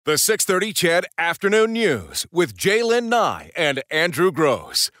The 6:30 CHED Afternoon News with Jaylen Nye and Andrew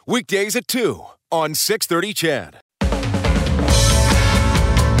Gross. Weekdays at 2 on 6:30 CHED.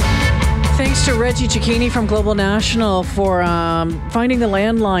 Thanks to Reggie Cicchini from Global National for finding the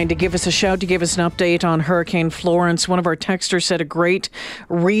landline to give us a shout, to give us an update on Hurricane Florence. One of our texters said a great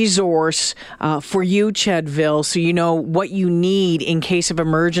resource for you, Chedville, so you know what you need in case of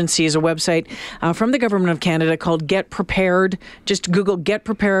emergency is a website from the Government of Canada called Get Prepared. Just Google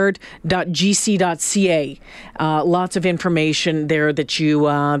getprepared.gc.ca. Lots of information there that you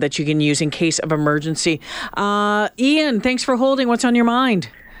can use in case of emergency. Ian, thanks for holding. What's on your mind?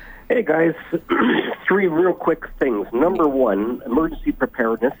 Hey guys, 3 real quick things. Number 1, emergency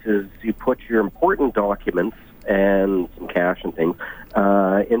preparedness is you put your important documents and some cash and things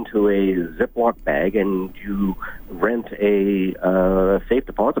into a Ziploc bag, and you rent a safe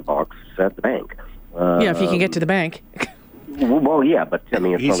deposit box at the bank. Yeah, if you can get to the bank. Well, yeah, but I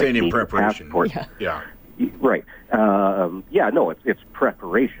mean, it's he's not saying like in preparation. Yeah. Right. It's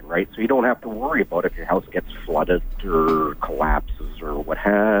preparation, right? So you don't have to worry about if your house gets flooded or collapses or what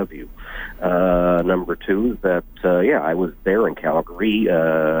have you. Number 2 is that, I was there in Calgary,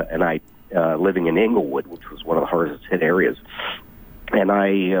 and I living in Inglewood, which was one of the hardest hit areas. And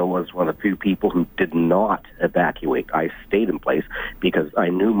I was one of the few people who did not evacuate. I stayed in place because I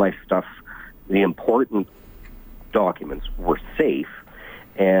knew my stuff, the important documents, were safe.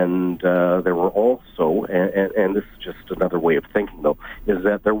 And there were also, and this is just another way of thinking, though, is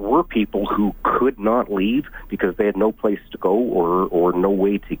that there were people who could not leave because they had no place to go or no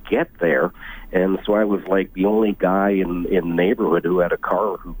way to get there. And so I was like the only guy in the neighborhood who had a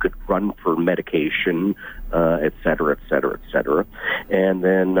car who could run for medication, et cetera, et cetera, et cetera. And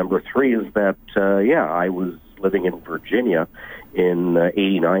then number 3 is that, I was living in Virginia in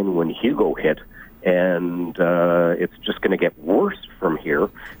 '89 when Hugo hit. And it's just going to get worse from here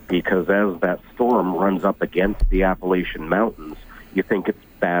because as that storm runs up against the Appalachian Mountains, you think it's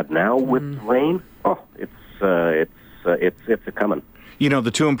bad now with rain? Oh, it's a coming. You know, the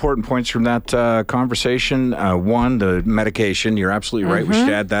 2 important points from that conversation, 1, the medication. You're absolutely right. We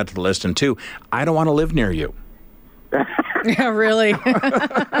should add that to the list. And 2, I don't want to live near you. Yeah, really. A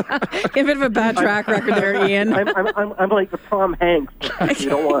bit of a bad track record there, Ian. I'm like the Tom Hanks that you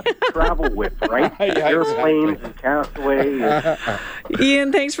don't want to travel with, right? Airplanes and Castaway.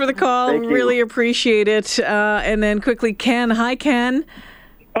 Ian, thanks for the call. Really appreciate it. And then quickly, Ken. Hi, Ken.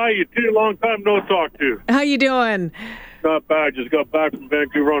 Hi, you two. Long time no talk to. How you doing? Not bad. Just got back from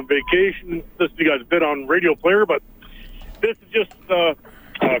Vancouver on vacation. Listened to you guys a bit on Radio Player, but this is just a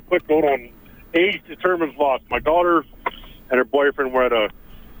quick note on age determines loss. My daughter and her boyfriend were at a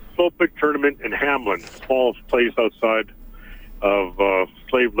slope big tournament in Hamlin, small place outside of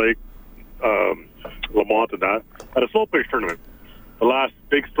Slave Lake, Lamont and that, at a slope big tournament. The last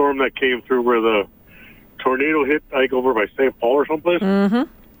big storm that came through where the tornado hit, like over by St. Paul or someplace. Mm-hmm.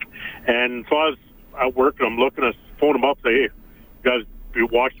 And so I was at work and I'm looking to phone them up, say, hey, you guys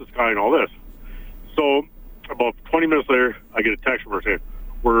watch the sky and all this. So about 20 minutes later, I get a text from her saying,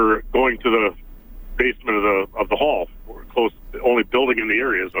 we're going to the basement of the hall. We're close, the only building in the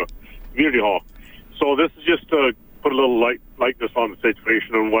area is a community hall. So this is just to put a little lightness on the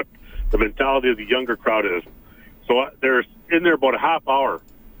situation and what the mentality of the younger crowd is. So they're in there about a half hour,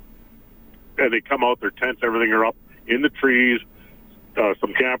 and they come out, their tents, everything are up in the trees.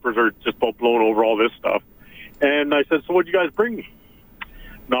 Some campers are just about blown over, all this stuff. And I said, so what'd you guys bring?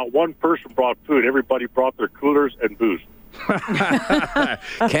 Not one person brought food. Everybody brought their coolers and booze.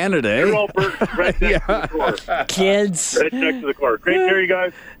 Canada, eh? They're all right next to the core. Kids. Right next to the core. Great to hear you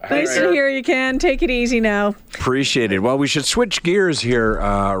guys. Nice to hear you, Ken. Take it easy now. Appreciate it. Well, we should switch gears here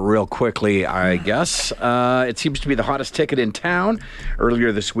real quickly, I guess. It seems to be the hottest ticket in town.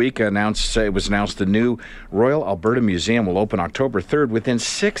 Earlier this week, it was announced the new Royal Alberta Museum will open October 3rd within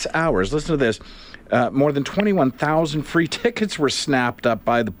 6 hours. Listen to this. More than 21,000 free tickets were snapped up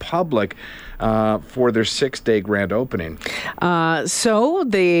by the public for their 6-day grand opening. So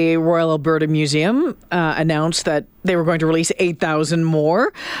the Royal Alberta Museum announced that they were going to release 8,000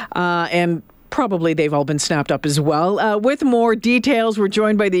 more, and probably they've all been snapped up as well. With more details, we're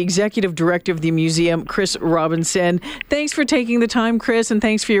joined by the Executive Director of the museum, Chris Robinson. Thanks for taking the time, Chris, and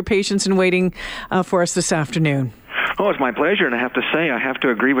thanks for your patience in waiting for us this afternoon. Oh, it's my pleasure, and I have to say, I have to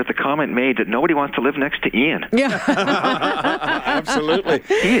agree with the comment made that nobody wants to live next to Ian. Yeah. Absolutely.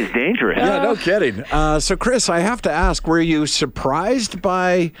 He is dangerous. Yeah, no kidding. So, Chris, I have to ask, were you surprised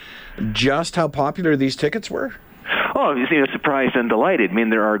by just how popular these tickets were? Oh, surprised and delighted. I mean,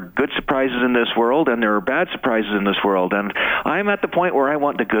 there are good surprises in this world, and there are bad surprises in this world, and I'm at the point where I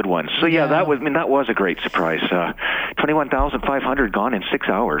want the good ones. So yeah, that was a great surprise. 21,500 gone in 6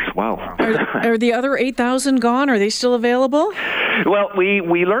 hours. Wow. Are the other 8,000 gone? Are they still available? Well,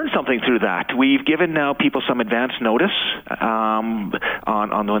 we learned something through that. We've given now people some advance notice on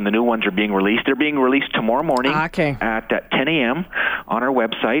when the new ones are being released. They're being released tomorrow morning at 10 a.m. on our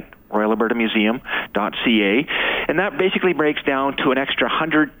website, RoyalAlbertaMuseum.ca, and that basically breaks down to an extra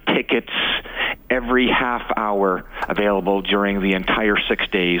 100 tickets every half hour available during the entire 6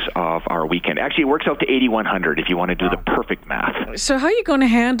 days of our weekend. Actually, it works out to 8,100 if you want to do the perfect math. So how are you going to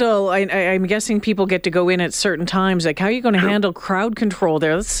handle, I'm guessing people get to go in at certain times, like how are you going to handle crowd control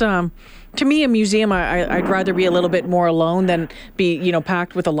there? That's, to me, a museum, I'd rather be a little bit more alone than be,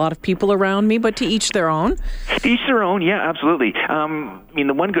 packed with a lot of people around me, but to each their own? To each their own, yeah, absolutely.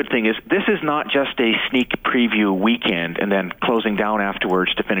 The one good thing is this is not just a sneak preview weekend and then closing down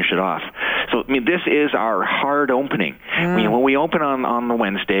afterwards to finish it off. So, this is our hard opening. When we open on the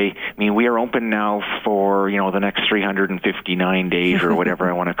Wednesday, we are open now for, the next 359 days or whatever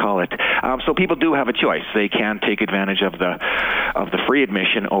I want to call it. So people do have a choice. They can take advantage of the free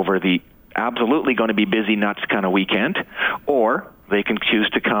admission over the absolutely going to be busy nuts kind of weekend, or they can choose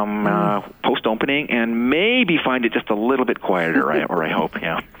to come post-opening and maybe find it just a little bit quieter, or I hope,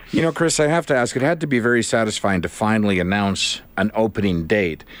 yeah. Chris, I have to ask, it had to be very satisfying to finally announce an opening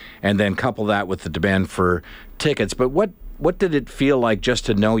date and then couple that with the demand for tickets. But what did it feel like just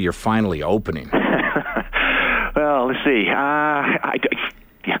to know you're finally opening? Well, let's see.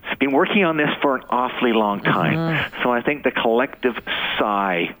 I've been working on this for an awfully long time. So I think the collective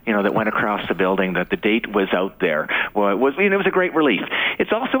sigh, that went across the building that the date was out there was a great relief.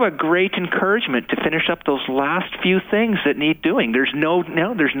 It's also a great encouragement to finish up those last few things that need doing. There's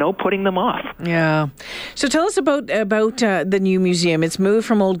no putting them off. Yeah. So tell us about the new museum. It's moved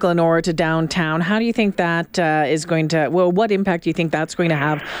from Old Glenora to downtown. How do you think that is going to? Well, what impact do you think that's going to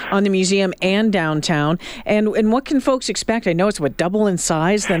have on the museum and downtown? And what can folks expect? I know it's double in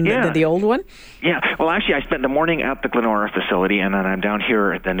size than the old one? Yeah. Well, actually, I spent the morning at the Glenora facility, and then I'm down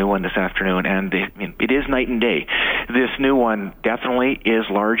here at the new one this afternoon, and it is night and day. This new one definitely is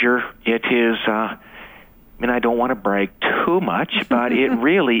larger. It is, I don't want to brag too much, but it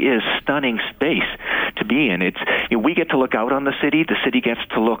really is stunning space to be in. We get to look out on the city gets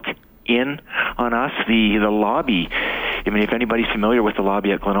to look in on us. The lobby, if anybody's familiar with the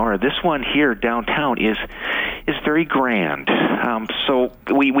lobby at Glenora, this one here downtown is very grand. So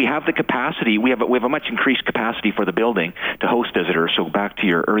we have the capacity. We have a much increased capacity for the building to host visitors. So back to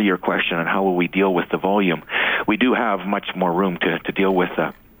your earlier question on how will we deal with the volume, we do have much more room to deal with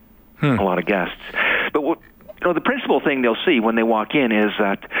a lot of guests. But the principal thing they'll see when they walk in is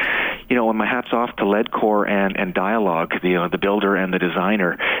that, and my hat's off to Ledcor and Dialogue, the builder and the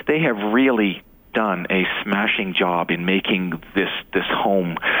designer, they have really done a smashing job in making this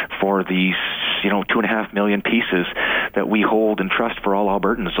home for these 2.5 million pieces that we hold and trust for all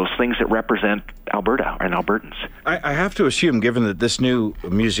Albertans, those things that represent Alberta and Albertans. I have to assume, given that this new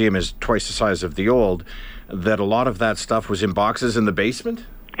museum is twice the size of the old, that a lot of that stuff was in boxes in the basement?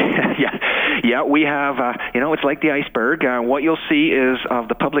 Yeah, we have, it's like the iceberg. What you'll see is of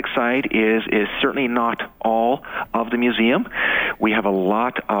the public side is certainly not all of the museum. We have a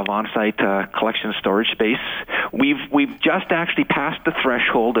lot of on-site collection storage space. We've just actually passed the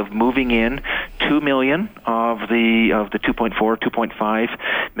threshold of moving in 2 million of the 2.5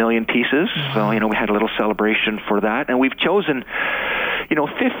 million pieces. So, we had a little celebration for that. And we've chosen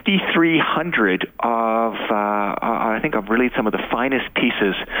 5,300 of, I think, of really some of the finest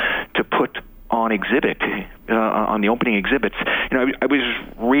pieces to put on exhibit, on the opening exhibits. I was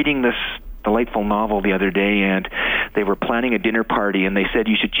reading this delightful novel the other day, and they were planning a dinner party, and they said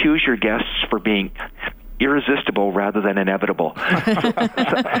you should choose your guests for being irresistible rather than inevitable.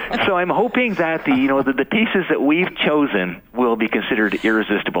 So I'm hoping that the pieces that we've chosen will be considered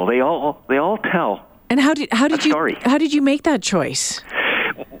irresistible. They all tell. And how did you make that choice?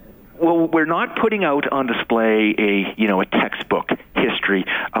 Well, we're not putting out on display a textbook history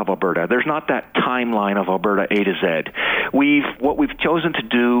of Alberta. There's not that timeline of Alberta A to Z. What we've chosen to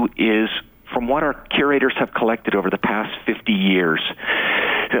do is, from what our curators have collected over the past 50 years,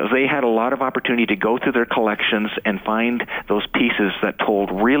 they had a lot of opportunity to go through their collections and find those pieces that told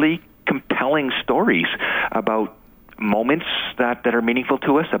really compelling stories about moments that are meaningful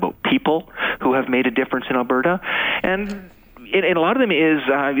to us, about people who have made a difference in Alberta. And a lot of them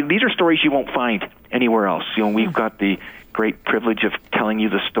these are stories you won't find anywhere else. We've got the great privilege of telling you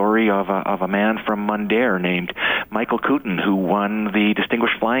the story of a man from Mundare named Michael Cooten, who won the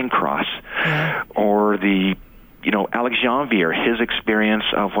Distinguished Flying Cross, or the Alex Janvier, his experience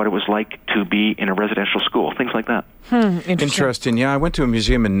of what it was like to be in a residential school, things like that. Interesting. Yeah, I went to a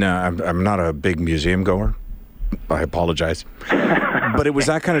museum, and I'm not a big museum goer. I apologize. But it was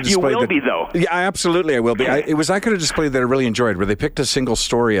that kind of display. You will be, though. Yeah, absolutely, I will be. It was that kind of display that I really enjoyed, where they picked a single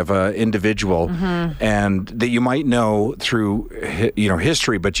story of an individual, and that you might know through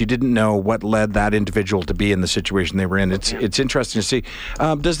history, but you didn't know what led that individual to be in the situation they were in. It's interesting to see.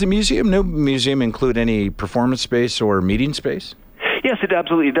 Does the new museum include any performance space or meeting space? Yes, it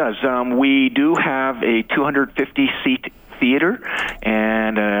absolutely does. We do have a 250-seat theater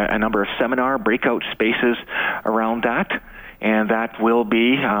and a number of seminar breakout spaces around that. And that will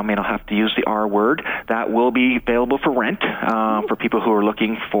be, and I'll have to use the R word, that will be available for rent for people who are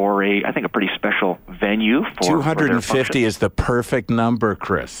looking for I think a pretty special venue. 250 is the perfect number,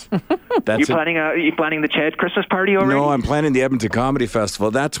 Chris. You planning the Chad Christmas party already? No, I'm planning the Edmonton Comedy Festival.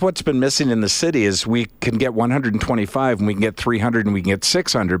 That's what's been missing in the city is we can get 125 and we can get 300 and we can get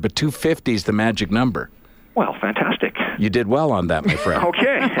 600, but 250 is the magic number. Well, fantastic. You did well on that, my friend.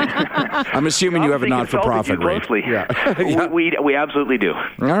 Okay. I'm assuming you have a not-for-profit rate. Yeah. We absolutely do. All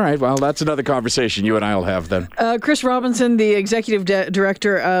right. Well, that's another conversation you and I will have then. Chris Robinson, the Executive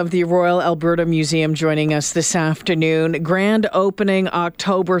Director of the Royal Alberta Museum, joining us this afternoon. Grand opening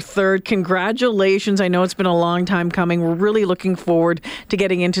October 3rd. Congratulations. I know it's been a long time coming. We're really looking forward to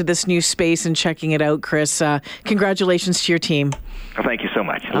getting into this new space and checking it out, Chris. Congratulations to your team. Well, thank you so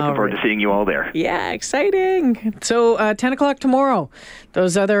much. Looking forward to seeing you all there. Yeah, exciting. So 10 o'clock tomorrow,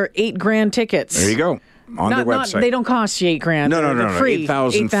 those other $8,000 tickets. There you go. On their website. They don't cost you $8,000. No. Free.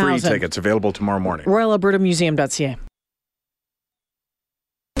 8,000 free tickets available tomorrow morning. RoyalAlbertaMuseum.ca.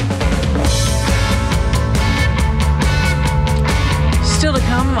 Still to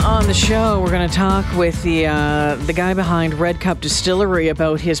come on the show, we're going to talk with the guy behind Red Cup Distillery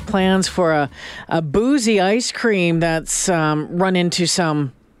about his plans for a boozy ice cream that's run into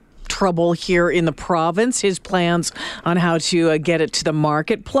some trouble here in the province. His plans on how to get it to the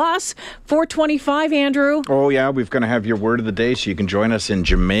market. Plus, 425, Andrew. Oh, yeah. We're going to have your word of the day, so you can join us in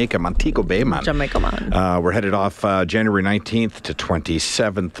Jamaica, Montego Bay, man. Jamaica, man. We're headed off January 19th to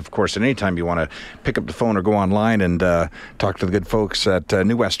 27th. Of course, at any time you want to pick up the phone or go online and talk to the good folks at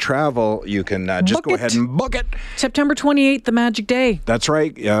New West Travel, you can just go ahead and book it. September 28th, the magic day. That's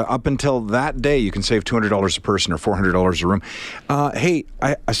right. Up until that day, you can save $200 a person or $400 a room. Hey,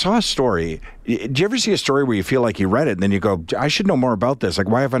 I saw a story. Do you ever see a story where you feel like you read it and then you go, I should know more about this? Like,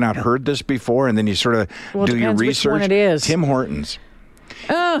 why have I not heard this before? And then you sort of do your research. Which one it is. Tim Hortons.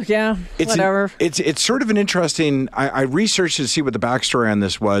 Oh, yeah, whatever. It's sort of an interesting... I researched to see what the backstory on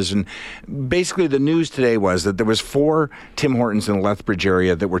this was, and basically the news today was that there was 4 Tim Hortons in the Lethbridge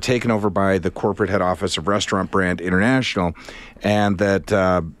area that were taken over by the corporate head office of Restaurant Brand International, and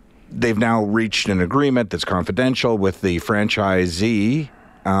that they've now reached an agreement that's confidential with the franchisee,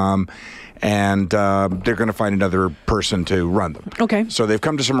 and they're going to find another person to run them. Okay. So they've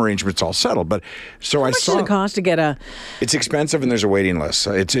come to some arrangements, all settled. But so How much does it cost to get a? It's expensive, and there's a waiting list.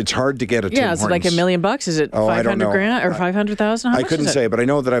 It's hard to get a. Tim It's Hortons. like $1 million. Is it $500,000 or $500,000? I couldn't say, but I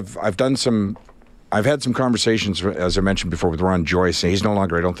know that I've done some. I've had some conversations, as I mentioned before, with Ron Joyce, and he's no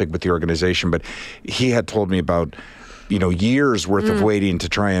longer, I don't think, with the organization, but he had told me about, years worth of waiting to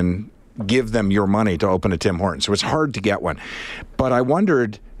try and give them your money to open a Tim Hortons. So it's hard to get one. But I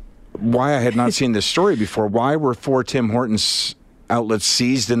wondered why I had not seen this story before. Why were 4 Tim Hortons outlets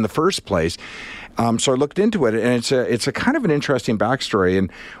seized in the first place? So I looked into it, and it's a kind of an interesting backstory. And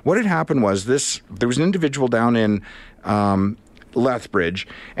what had happened was there was an individual down in Lethbridge,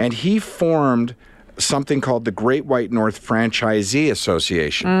 and he formed something called the Great White North Franchisee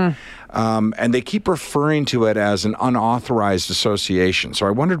Association. And they keep referring to it as an unauthorized association. So I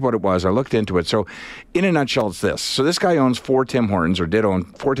wondered what it was. I looked into it. So in a nutshell, it's this. So this guy owns 4 Tim Hortons, or did own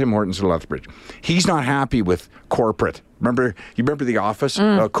 4 Tim Hortons in Lethbridge. He's not happy with corporate. You remember The Office?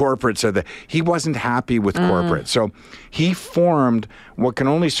 Corporate said that he wasn't happy with corporate. So he formed what can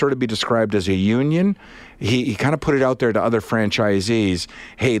only sort of be described as a union. He kind of put it out there to other franchisees,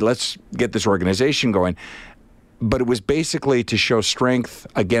 hey, let's get this organization going. But it was basically to show strength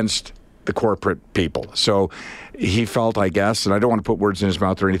against the corporate people. So he felt, I guess, and I don't want to put words in his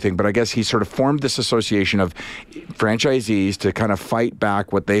mouth or anything, but I guess he sort of formed this association of franchisees to kind of fight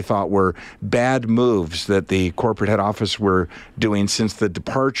back what they thought were bad moves that the corporate head office were doing since the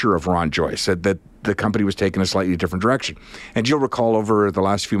departure of Ron Joyce, that the company was taking a slightly different direction. And you'll recall over the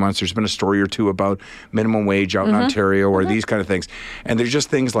last few months, there's been a story or two about minimum wage out in Ontario or these kind of things. And there's just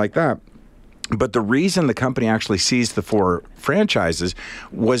things like that. But the reason the company actually seized the 4 franchises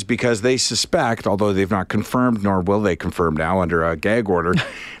was because they suspect, although they've not confirmed, nor will they confirm now under a gag order,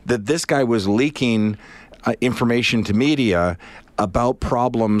 that this guy was leaking information to media about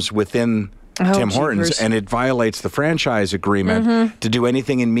problems within Tim Hortons, jeepers. and it violates the franchise agreement to do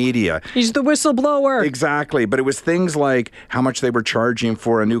anything in media. He's the whistleblower. Exactly, but it was things like how much they were charging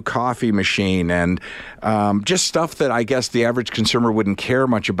for a new coffee machine and just stuff that I guess the average consumer wouldn't care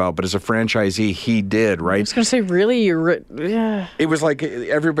much about, but as a franchisee, he did, I right? was going to say, really? Yeah. It was like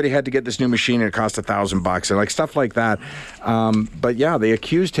everybody had to get this new machine and it cost $1,000 and like stuff like that. But yeah, they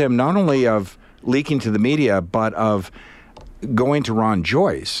accused him not only of leaking to the media, but of going to Ron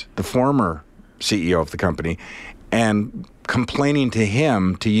Joyce, the former CEO of the company, and complaining to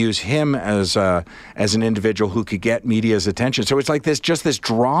him to use him as an individual who could get media's attention. So it's like this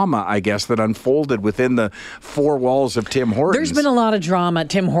drama, I guess, that unfolded within the four walls of Tim Hortons. There's been a lot of drama at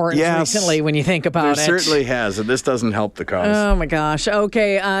Tim Hortons recently when you think about there it. certainly has, and this doesn't help the cause. Oh, my gosh.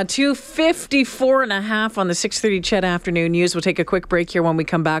 Okay, 2:54.5 on the 6:30 CHED Afternoon News. We'll take a quick break here. When we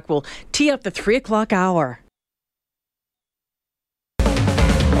come back, we'll tee up the 3 o'clock hour.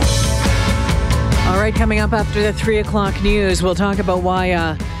 All right, coming up after the 3 o'clock news, we'll talk about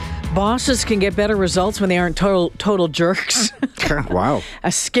why bosses can get better results when they aren't total jerks. Wow. A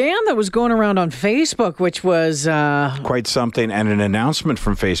scam that was going around on Facebook, which was... quite something, and an announcement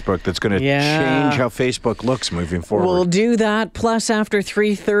from Facebook that's going to change how Facebook looks moving forward. We'll do that. Plus, after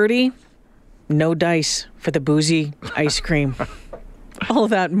 3:30, no dice for the boozy ice cream. All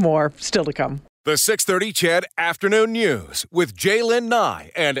of that and more still to come. The 6:30 CHED Afternoon News with Jaylen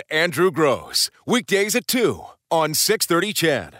Nye and Andrew Gross. Weekdays at 2 on 6:30 CHED.